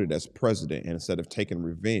promoted as president. And instead of taking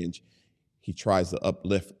revenge, he tries to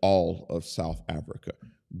uplift all of South Africa.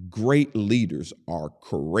 Great leaders are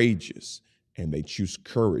courageous, and they choose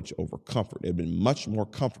courage over comfort. It had been much more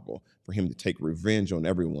comfortable for him to take revenge on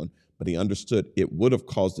everyone, but he understood it would have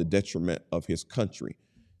caused the detriment of his country.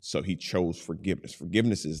 So he chose forgiveness.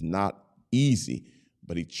 Forgiveness is not easy,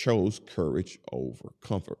 but he chose courage over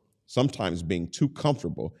comfort. Sometimes being too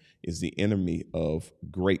comfortable is the enemy of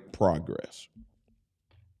great progress.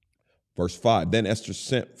 Verse 5, then Esther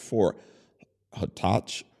sent for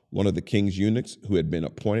Hathach, one of the king's eunuchs who had been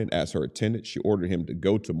appointed as her attendant. She ordered him to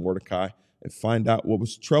go to Mordecai and find out what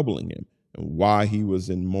was troubling him and why he was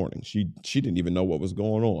in mourning. She didn't even know what was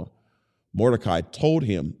going on. Mordecai told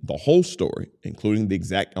him the whole story, including the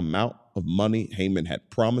exact amount of money Haman had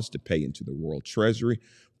promised to pay into the royal treasury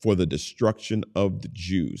for the destruction of the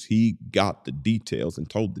Jews. He got the details and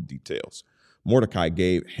told the details. Mordecai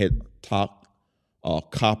gave Hathach a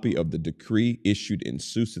copy of the decree issued in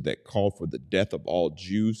Susa that called for the death of all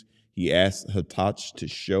Jews. He asked Hathach to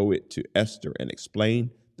show it to Esther and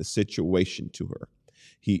explain the situation to her.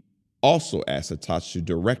 He also asked Hathach to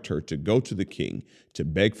direct her to go to the king to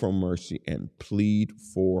beg for mercy and plead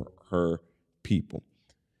for her people.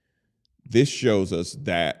 This shows us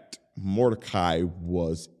that Mordecai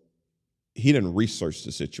he didn't research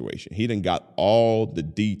the situation. He didn't got all the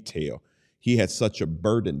detail. He had such a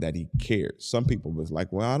burden that he cared. Some people was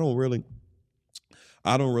like, well, I don't really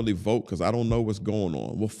vote because I don't know what's going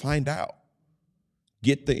on. Well, find out.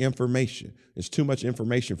 Get the information. There's too much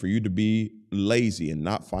information for you to be lazy and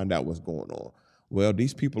not find out what's going on. Well,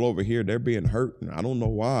 these people over here, they're being hurt, and I don't know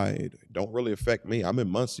why. It don't really affect me. I'm in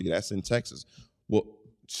Muncie. That's in Texas. Well,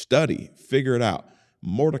 study, figure it out.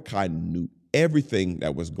 Mordecai knew everything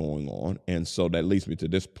that was going on, and so that leads me to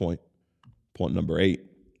this point number 8.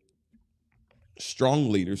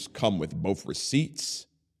 Strong leaders come with both receipts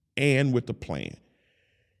and with the plan.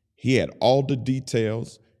 He had all the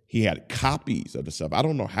details. He had copies of the stuff. I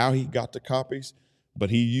don't know how he got the copies, but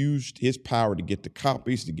he used his power to get the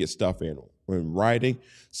copies, to get stuff in writing.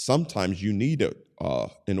 Sometimes you need it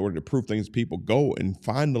in order to prove things. People go and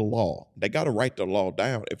find the law. They got to write the law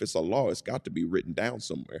down. If it's a law, it's got to be written down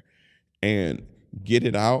somewhere. And get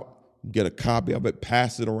it out, get a copy of it,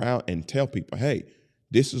 pass it around, and tell people, hey,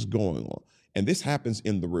 this is going on. And this happens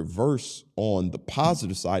in the reverse. On the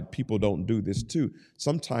positive side, people don't do this too.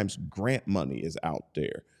 Sometimes grant money is out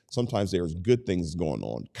there. Sometimes there's good things going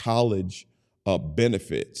on, college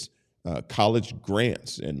benefits, college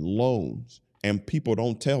grants and loans, and people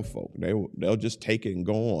don't tell folk. They'll just take it and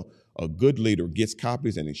go on. A good leader gets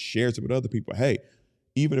copies and he shares it with other people. Hey,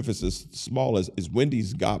 even if it's as small as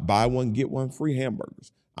Wendy's got buy one, get one free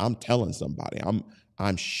hamburgers. I'm telling somebody,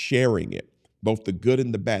 I'm sharing it, both the good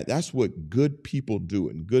and the bad. That's what good people do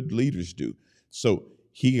and good leaders do. So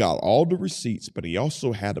he got all the receipts, but he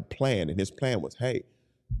also had a plan. And his plan was, hey,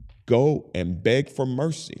 go and beg for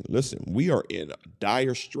mercy. Listen, we are in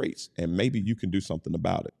dire straits, and maybe you can do something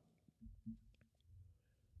about it.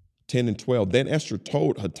 10 and 12. Then Esther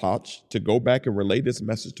told Hathach to go back and relay this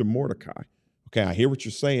message to Mordecai. Okay, I hear what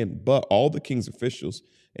you're saying, but all the king's officials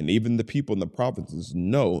and even the people in the provinces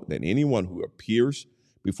know that anyone who appears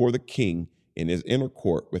before the king in his inner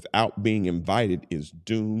court without being invited is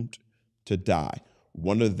doomed to die.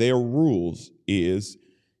 One of their rules is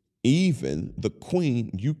even the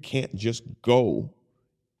queen, you can't just go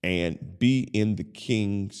and be in the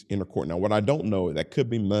king's inner court. Now, what I don't know, that could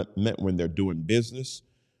be meant when they're doing business,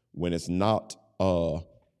 when it's not quote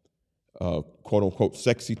unquote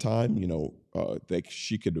sexy time,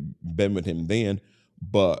 she could have been with him then.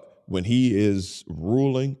 But when he is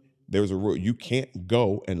ruling, there's a rule. You can't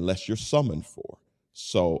go unless you're summoned for.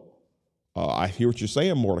 So I hear what you're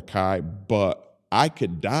saying, Mordecai, but I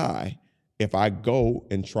could die if I go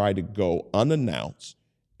and try to go unannounced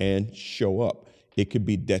and show up. It could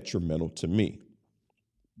be detrimental to me.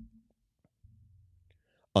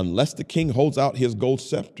 Unless the king holds out his gold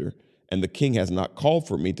scepter, and the king has not called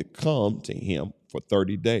for me to come to him for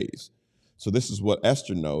 30 days. So this is what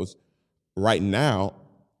Esther knows. Right now,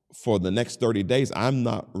 for the next 30 days, I'm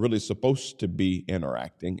not really supposed to be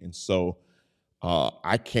interacting. And so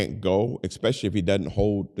I can't go, especially if he doesn't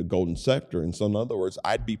hold the golden scepter. And so in other words,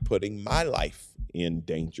 I'd be putting my life in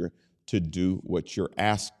danger to do what you're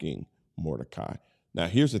asking, Mordecai. Now,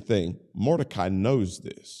 here's the thing. Mordecai knows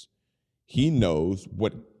this. He knows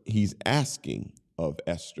what he's asking of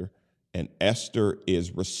Esther, and Esther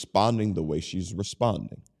is responding the way she's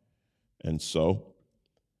responding. And so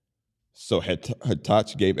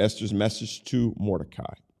Hathach gave Esther's message to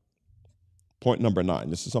Mordecai. Point number 9,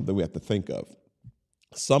 this is something we have to think of.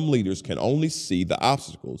 Some leaders can only see the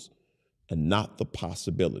obstacles and not the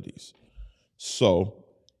possibilities. So,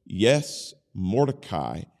 yes,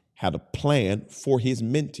 Mordecai had a plan for his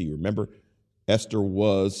mentee. Remember,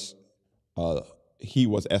 he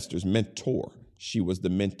was Esther's mentor. She was the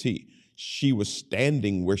mentee. She was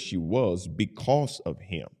standing where she was because of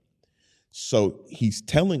him. So he's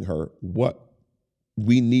telling her what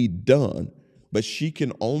we need done, but she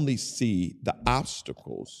can only see the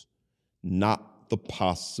obstacles, not the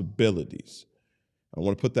possibilities. I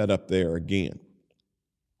want to put that up there again.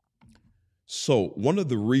 So one of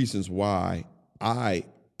the reasons why I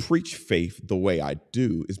preach faith the way I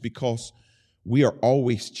do is because we are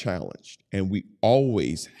always challenged and we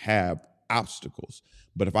always have obstacles.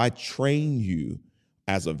 But if I train you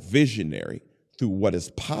as a visionary through what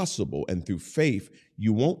is possible and through faith,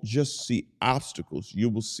 you won't just see obstacles, you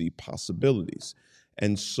will see possibilities.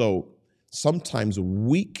 And so sometimes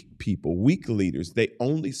weak people, weak leaders, they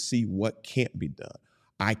only see what can't be done.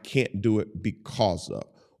 I can't do it because of.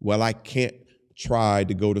 Well, I can't try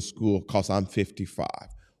to go to school because I'm 55.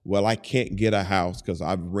 Well, I can't get a house because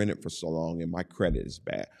I've rented for so long and my credit is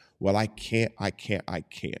bad. Well, I can't.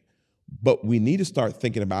 But we need to start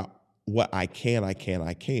thinking about what I can.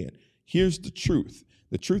 Here's the truth.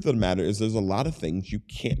 The truth of the matter is there's a lot of things you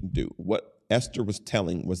can't do. What Esther was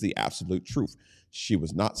telling was the absolute truth. She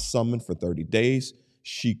was not summoned for 30 days.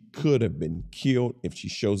 She could have been killed if she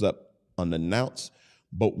shows up unannounced.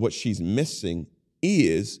 But what she's missing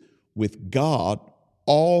is, with God,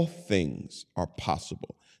 all things are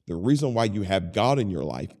possible. The reason why you have God in your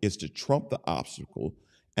life is to trump the obstacle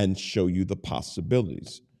and show you the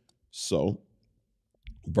possibilities. So,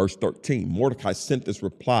 verse 13, Mordecai sent this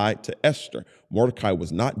reply to Esther. Mordecai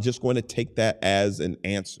was not just going to take that as an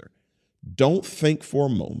answer. Don't think for a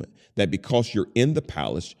moment that because you're in the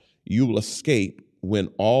palace, you will escape when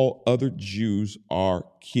all other Jews are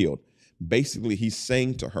killed. Basically, he's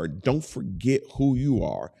saying to her, don't forget who you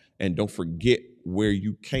are and don't forget where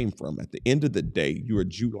you came from. At the end of the day, you're a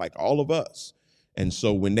Jew like all of us. And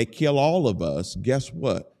so when they kill all of us, guess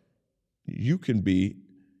what? You can be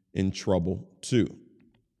in trouble too.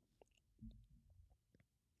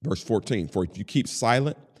 Verse 14, for if you keep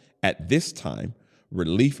silent at this time,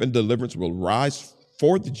 relief and deliverance will rise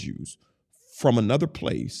for the Jews from another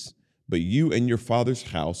place, but you and your father's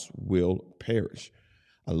house will perish.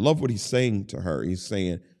 I love what he's saying to her. He's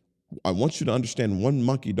saying, I want you to understand, one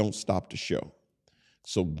monkey don't stop the show.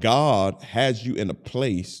 So God has you in a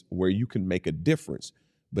place where you can make a difference.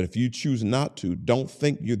 But if you choose not to, don't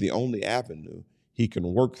think you're the only avenue he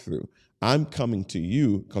can work through. I'm coming to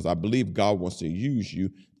you because I believe God wants to use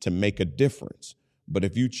you to make a difference. But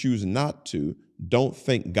if you choose not to, Don't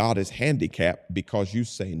think God is handicapped because you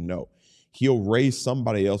say no. He'll raise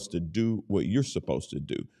somebody else to do what you're supposed to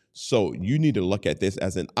do. So you need to look at this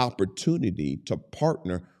as an opportunity to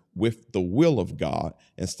partner with the will of God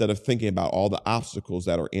instead of thinking about all the obstacles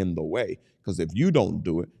that are in the way. Because if you don't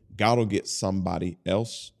do it, God will get somebody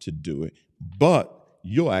else to do it, but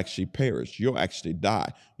you'll actually perish. You'll actually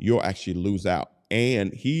die. You'll actually lose out.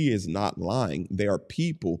 And he is not lying. There are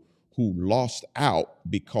people who lost out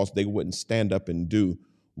because they wouldn't stand up and do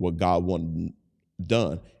what God wanted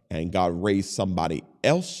done. And God raised somebody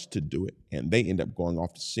else to do it, and they end up going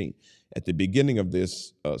off the scene. At the beginning of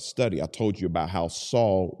this study, I told you about how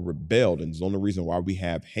Saul rebelled, and it's the only reason why we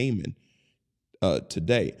have Haman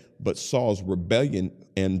today. But Saul's rebellion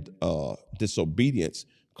and disobedience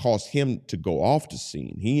caused him to go off the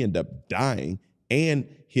scene. He ended up dying, and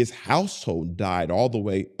his household died all the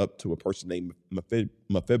way up to a person named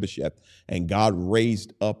Mephibosheth, and God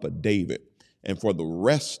raised up a David. And for the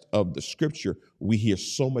rest of the scripture, we hear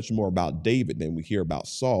so much more about David than we hear about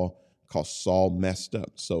Saul, because Saul messed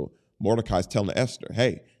up. So Mordecai's telling Esther,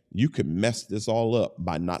 hey, you could mess this all up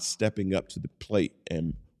by not stepping up to the plate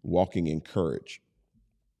and walking in courage.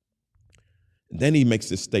 And then he makes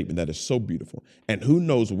this statement that is so beautiful. And who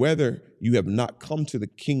knows whether you have not come to the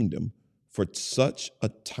kingdom for such a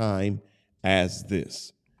time as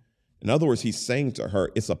this. In other words, he's saying to her,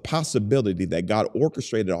 it's a possibility that God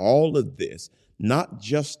orchestrated all of this, not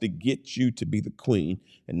just to get you to be the queen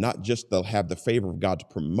and not just to have the favor of God to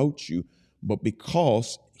promote you, but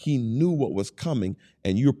because he knew what was coming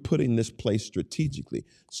and you're put in this place strategically.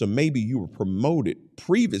 So maybe you were promoted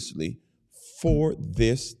previously for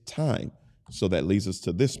this time. So that leads us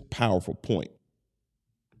to this powerful point.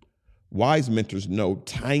 Wise mentors know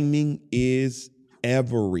timing is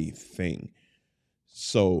everything.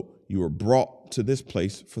 So you were brought to this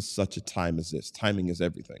place for such a time as this. Timing is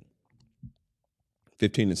everything.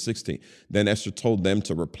 15 and 16. Then Esther told them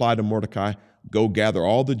to reply to Mordecai, go gather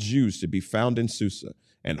all the Jews to be found in Susa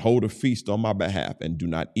and hold a feast on my behalf and do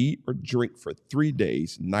not eat or drink for 3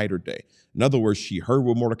 days, night or day. In other words, she heard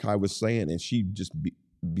what Mordecai was saying and she just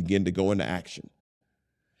began to go into action.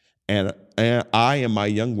 And I and my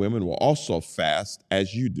young women will also fast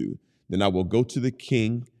as you do. Then I will go to the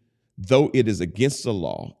king, though it is against the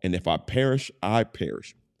law, and if I perish, I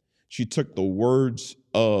perish. She took the words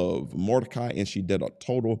of Mordecai and she did a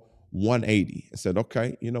total 180 and said,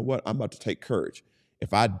 okay, you know what? I'm about to take courage.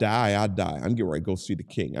 If I die, I die. I'm getting ready to go see the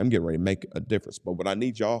king. I'm getting ready to make a difference. But what I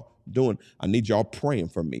need y'all doing, I need y'all praying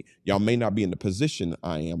for me. Y'all may not be in the position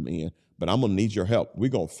I am in, but I'm going to need your help. We're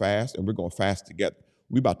going to fast and we're going to fast together.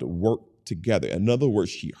 We're about to work together. In other words,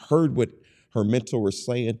 she heard what her mentor was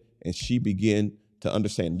saying and she began to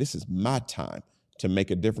understand this is my time to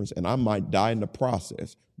make a difference, and I might die in the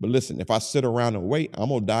process. But listen, if I sit around and wait, I'm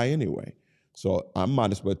going to die anyway. So I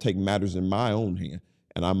might as well take matters in my own hand,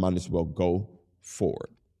 and I might as well go forward.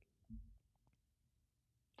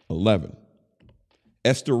 11.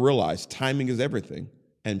 Esther realized timing is everything,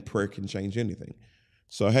 and prayer can change anything.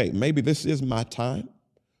 So, hey, maybe this is my time,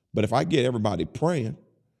 but if I get everybody praying,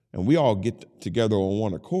 and we all get together on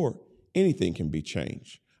one accord, anything can be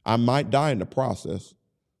changed. I might die in the process,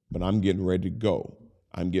 but I'm getting ready to go.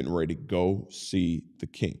 I'm getting ready to go see the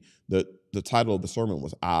king. The title of the sermon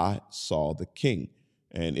was I Saw the King.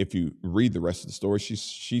 And if you read the rest of the story,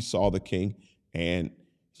 she saw the king and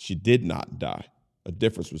she did not die. A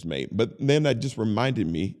difference was made. But then that just reminded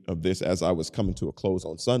me of this as I was coming to a close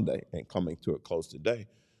on Sunday and coming to a close today.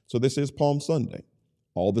 So this is Palm Sunday.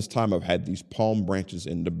 All this time I've had these palm branches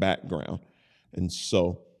in the background. And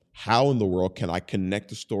so how in the world can I connect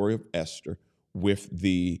the story of Esther with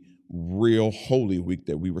the real Holy Week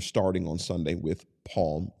that we were starting on Sunday with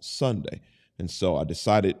Palm Sunday? And so I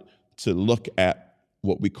decided to look at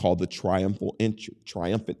what we call the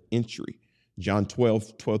triumphant entry. John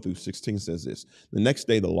 12 through 16 says this. The next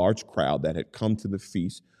day, the large crowd that had come to the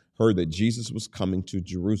feast heard that Jesus was coming to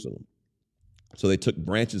Jerusalem. So they took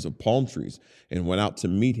branches of palm trees and went out to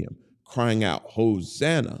meet him, crying out,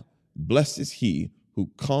 Hosanna, blessed is he who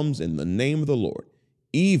comes in the name of the Lord,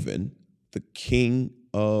 even the King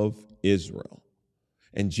of Israel.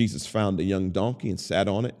 And Jesus found a young donkey and sat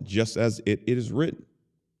on it, just as it is written.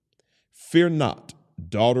 Fear not,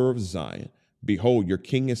 daughter of Zion. Behold, your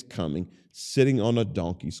king is coming, sitting on a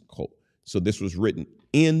donkey's colt. So this was written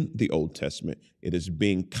in the Old Testament. It is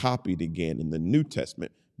being copied again in the New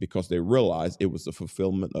Testament because they realized it was the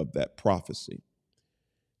fulfillment of that prophecy.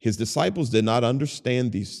 His disciples did not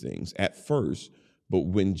understand these things at first, but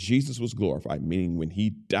when Jesus was glorified, meaning when he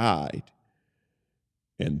died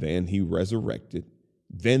and then he resurrected,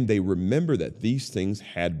 then they remember that these things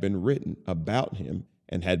had been written about him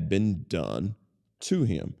and had been done to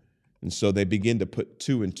him. And so they begin to put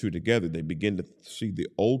two and two together. They begin to see the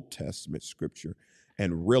Old Testament scripture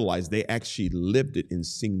and realize they actually lived it and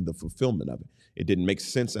seen the fulfillment of it. It didn't make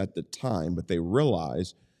sense at the time, but they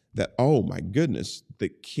realized that, oh my goodness, the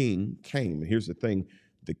king came. And here's the thing,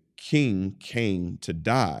 the king came to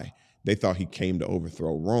die. They thought he came to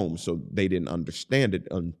overthrow Rome, so they didn't understand it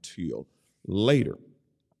until later.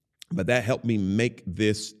 But that helped me make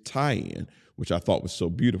this tie-in, which I thought was so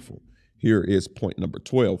beautiful. Here is point number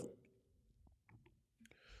 12.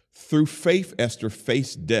 Through faith, Esther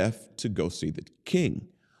faced death to go see the king.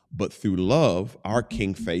 But through love, our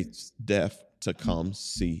king faced death to come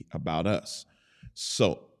see about us.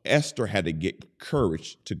 So Esther had to get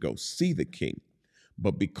courage to go see the king.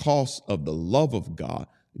 But because of the love of God,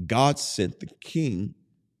 God sent the king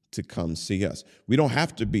to come see us. We don't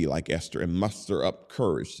have to be like Esther and muster up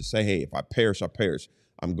courage to say, hey, if I perish, I perish.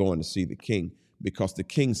 I'm going to see the king. Because the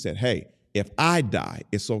king said, hey, if I die,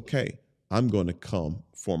 it's okay. I'm going to come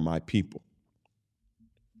for my people.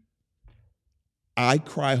 I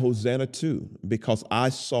cry Hosanna too, because I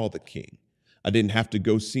saw the king. I didn't have to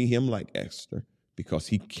go see him like Esther, because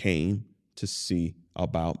he came to see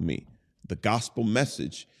about me. The gospel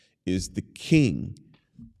message is the king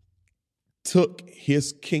took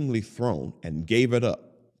his kingly throne and gave it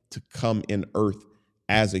up to come in earth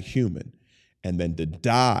as a human and then to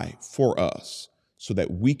die for us so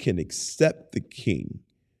that we can accept the king.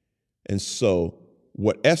 And so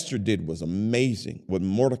what Esther did was amazing. What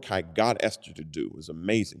Mordecai got Esther to do was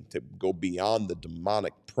amazing, to go beyond the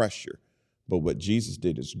demonic pressure. But what Jesus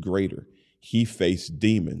did is greater. He faced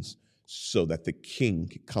demons so that the king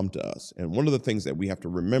could come to us. And one of the things that we have to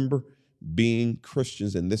remember being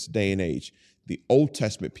Christians in this day and age, the Old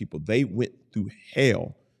Testament people, they went through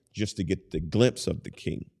hell just to get the glimpse of the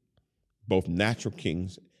king, both natural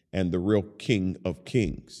kings and the real King of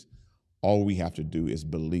Kings. All we have to do is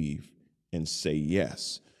believe and say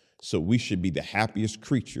yes. So we should be the happiest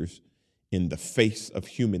creatures in the face of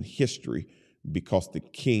human history because the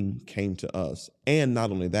king came to us. And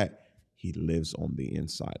not only that, he lives on the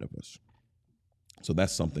inside of us. So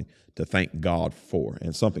that's something to thank God for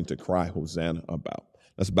and something to cry Hosanna about.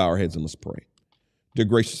 Let's bow our heads and let's pray. Dear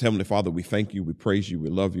gracious Heavenly Father, we thank you, we praise you, we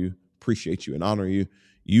love you, appreciate you and honor you.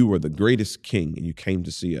 You are the greatest king and you came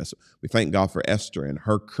to see us. We thank God for Esther and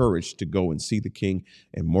her courage to go and see the king,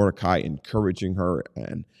 and Mordecai encouraging her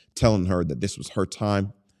and telling her that this was her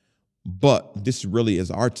time. But this really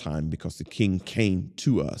is our time because the king came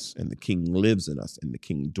to us and the king lives in us and the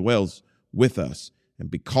king dwells with us. And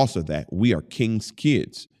because of that, we are king's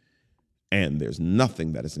kids. And there's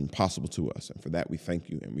nothing that is impossible to us. And for that, we thank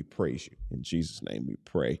you and we praise you. In Jesus' name we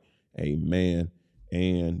pray. Amen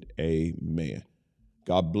and amen.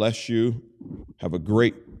 God bless you. Have a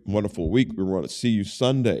great, wonderful week. We're going to see you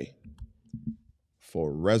Sunday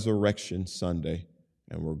for Resurrection Sunday.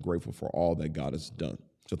 And we're grateful for all that God has done.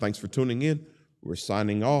 So thanks for tuning in. We're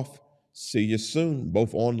signing off. See you soon,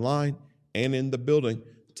 both online and in the building,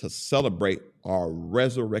 to celebrate our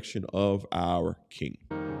resurrection of our King.